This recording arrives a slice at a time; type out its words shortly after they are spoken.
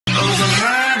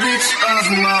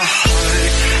my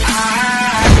heart.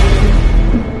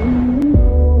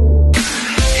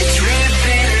 It's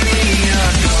ripping me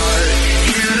apart.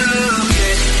 You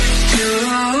get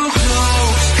too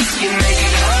close, you make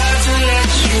it hard to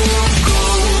let you go.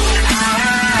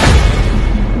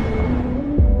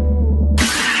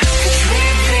 It's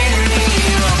ripping me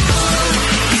apart.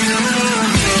 You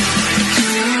get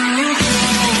too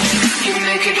close, you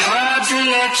make it hard to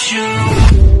let you go.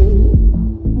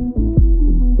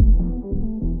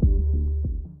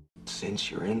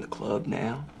 Since you're in the club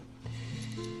now,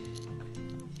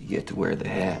 you get to wear the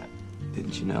hat,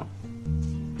 didn't you know?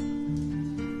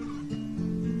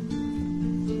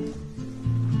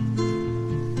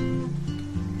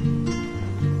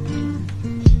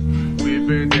 We've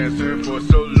been dancing for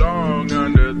so long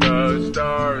under the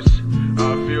stars.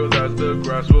 I feel that the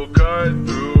grass will cut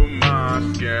through my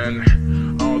skin.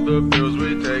 All the pills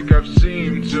we take have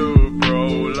seemed to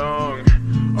prolong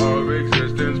our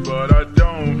existence, but I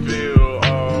don't feel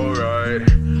alright.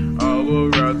 I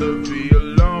would rather be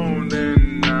alone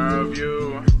than have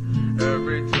you.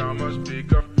 Every time I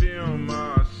speak I feel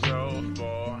myself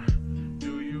fall.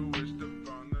 Do you wish to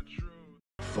find the truth?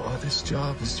 Father's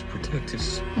job is to protect his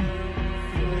son.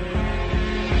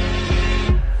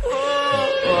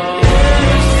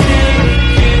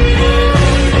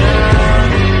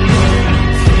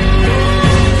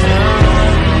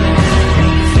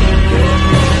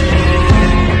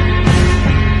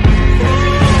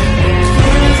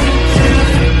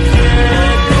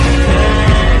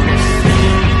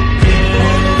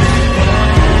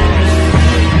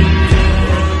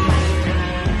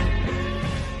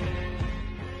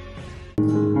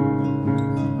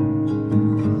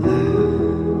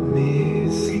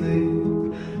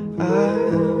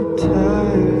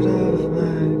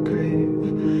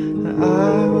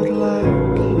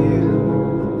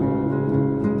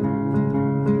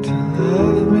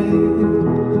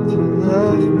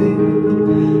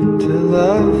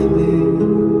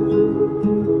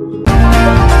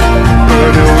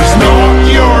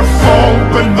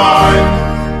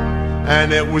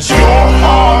 And it was your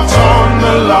heart on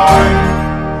the line.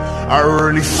 I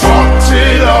really fucked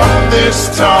it up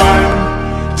this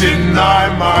time, didn't I,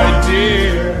 my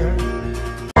dear?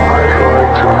 I'd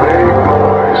like to make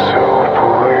myself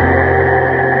believe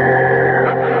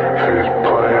this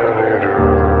planet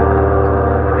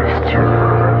Earth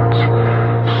turns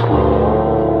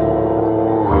slowly.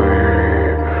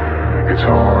 It's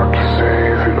hard to say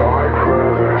that I'd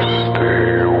rather stay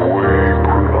awake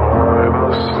when I'm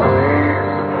asleep,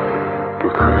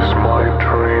 because my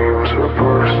dreams are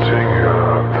bursting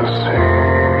at the seams.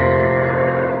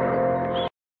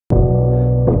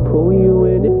 They pull you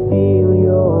in to feel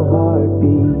your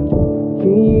heartbeat.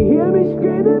 Can you hear me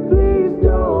screaming, please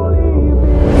don't leave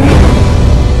me?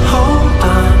 Hold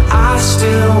on, I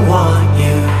still want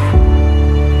you.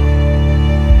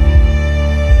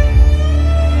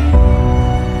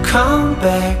 Come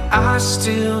back, I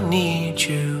still need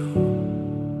you.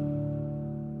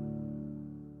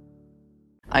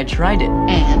 I tried it.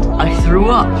 And? I threw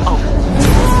up. Oh.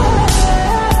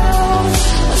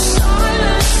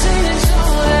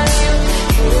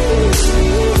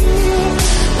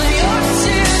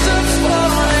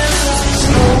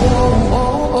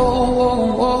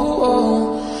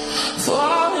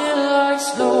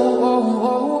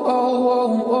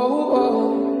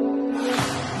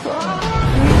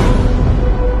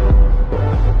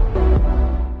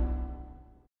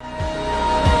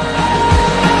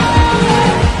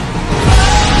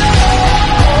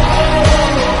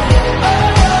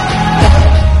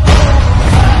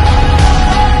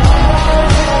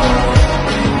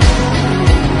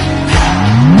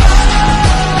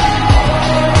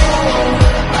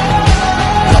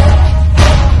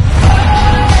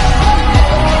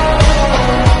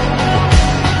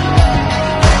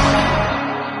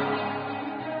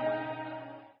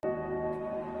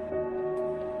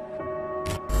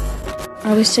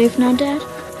 Are we safe now, Dad?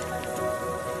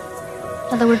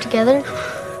 Now that we're together?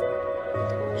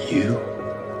 You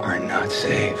are not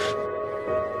safe.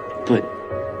 But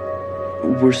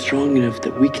we're strong enough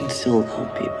that we can still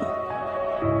help people.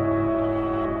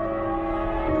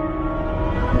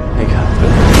 I got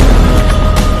this.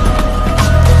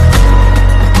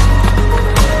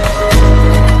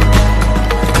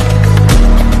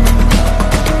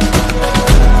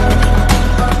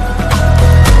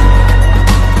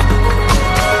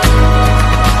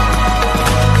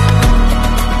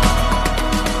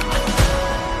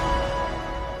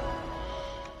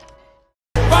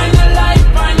 Find the light,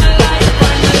 find the light,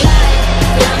 find the light.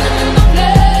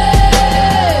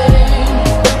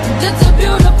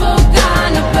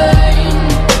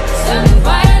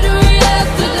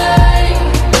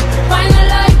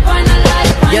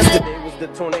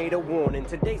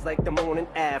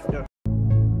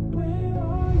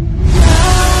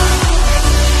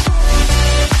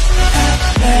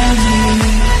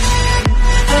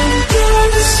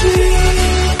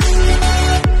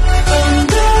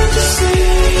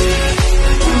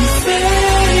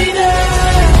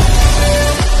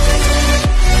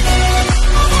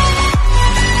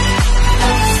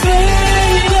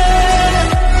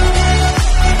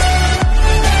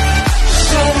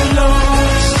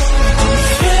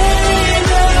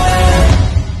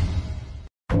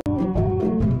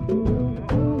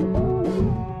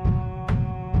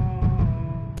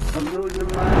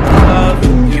 Love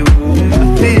you, my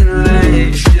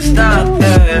feelings just out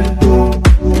there.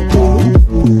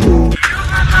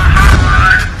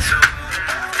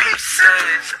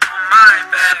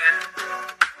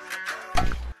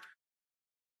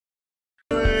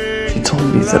 She told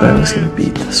me that I was gonna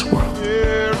beat this world.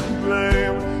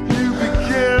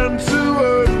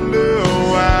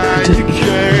 I didn't.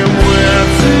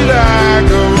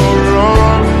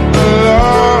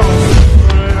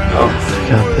 Oh, I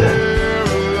got that.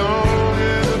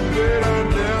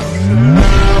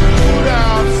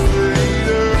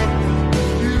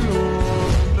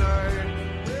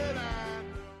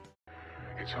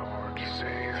 It's hard to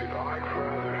say that I'd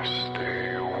rather stay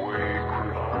awake when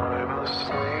I'm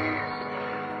asleep,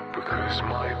 because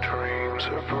my dreams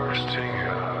are bursting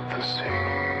at the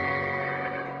seams.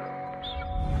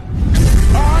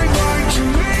 I'd like to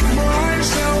make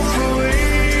myself believe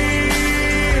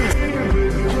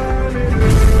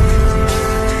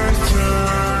Earth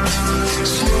turns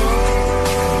slowly,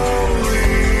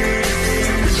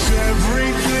 'cause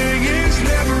everything is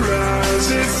never as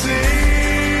it seems.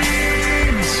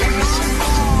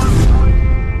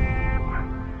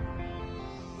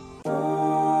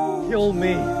 Kill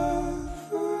me.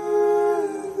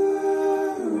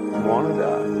 You wanna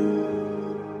die?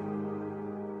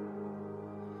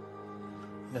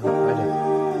 No, I don't.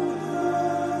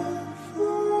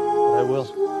 But I will.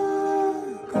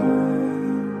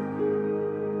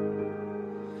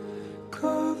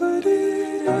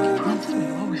 Promise me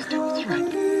you'll always do what's right.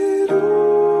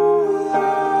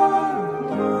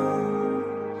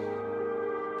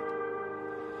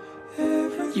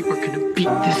 You are gonna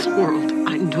beat this world. I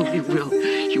know you will.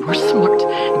 You are smart,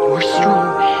 and you are strong,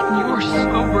 and you are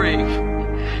so brave.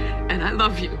 And I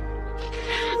love you. I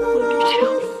love you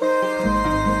too.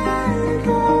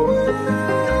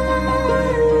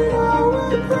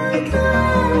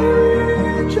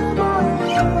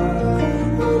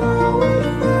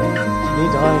 Me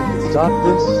dying can stop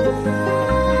this.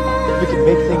 We can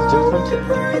make things different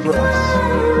for us,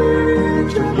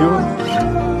 for you,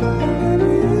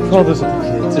 for all those other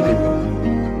kids, everyone.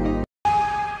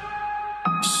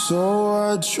 So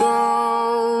I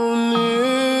drown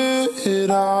it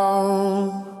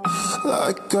out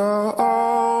like I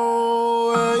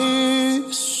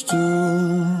always do,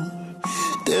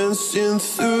 dancing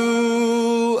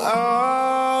through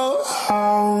our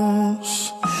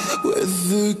house with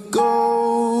the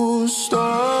ghost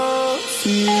of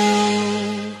you.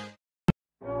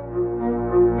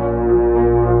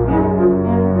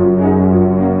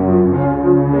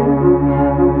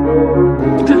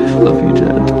 I love you,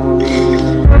 Dad.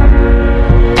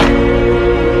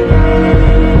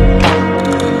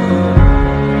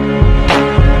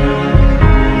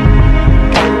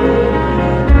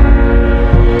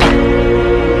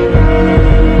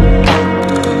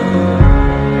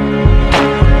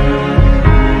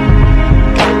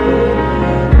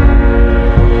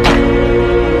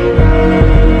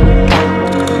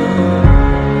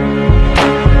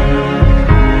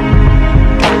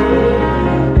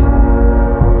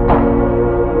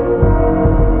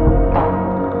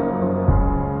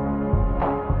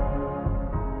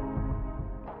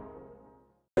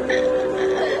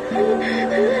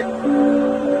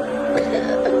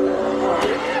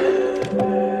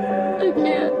 I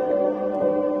can't.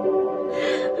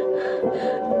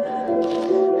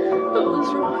 What was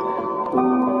wrong?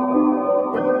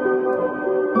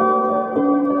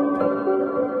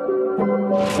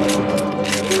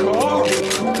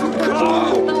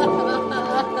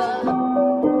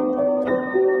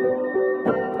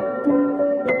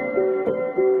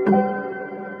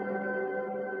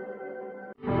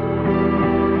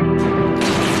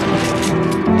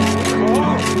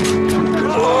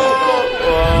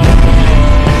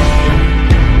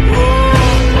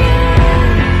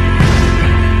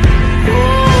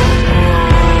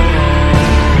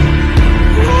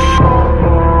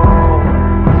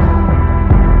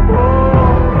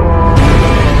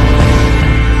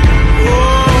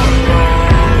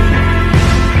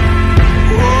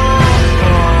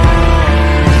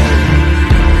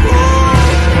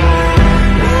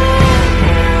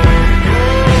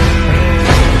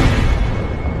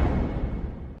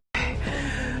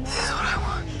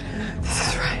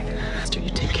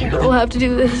 We'll have to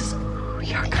do this.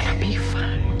 You're gonna be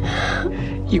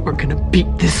fine. You are gonna beat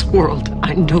this world.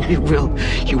 I know you will.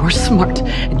 You are smart,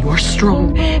 and you are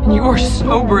strong, and you are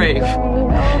so brave.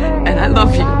 And I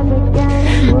love you. I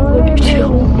love you too.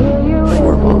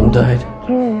 Before Mom died,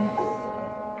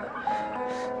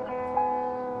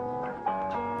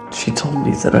 she told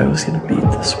me that I was gonna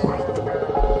beat this world.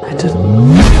 I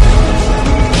didn't.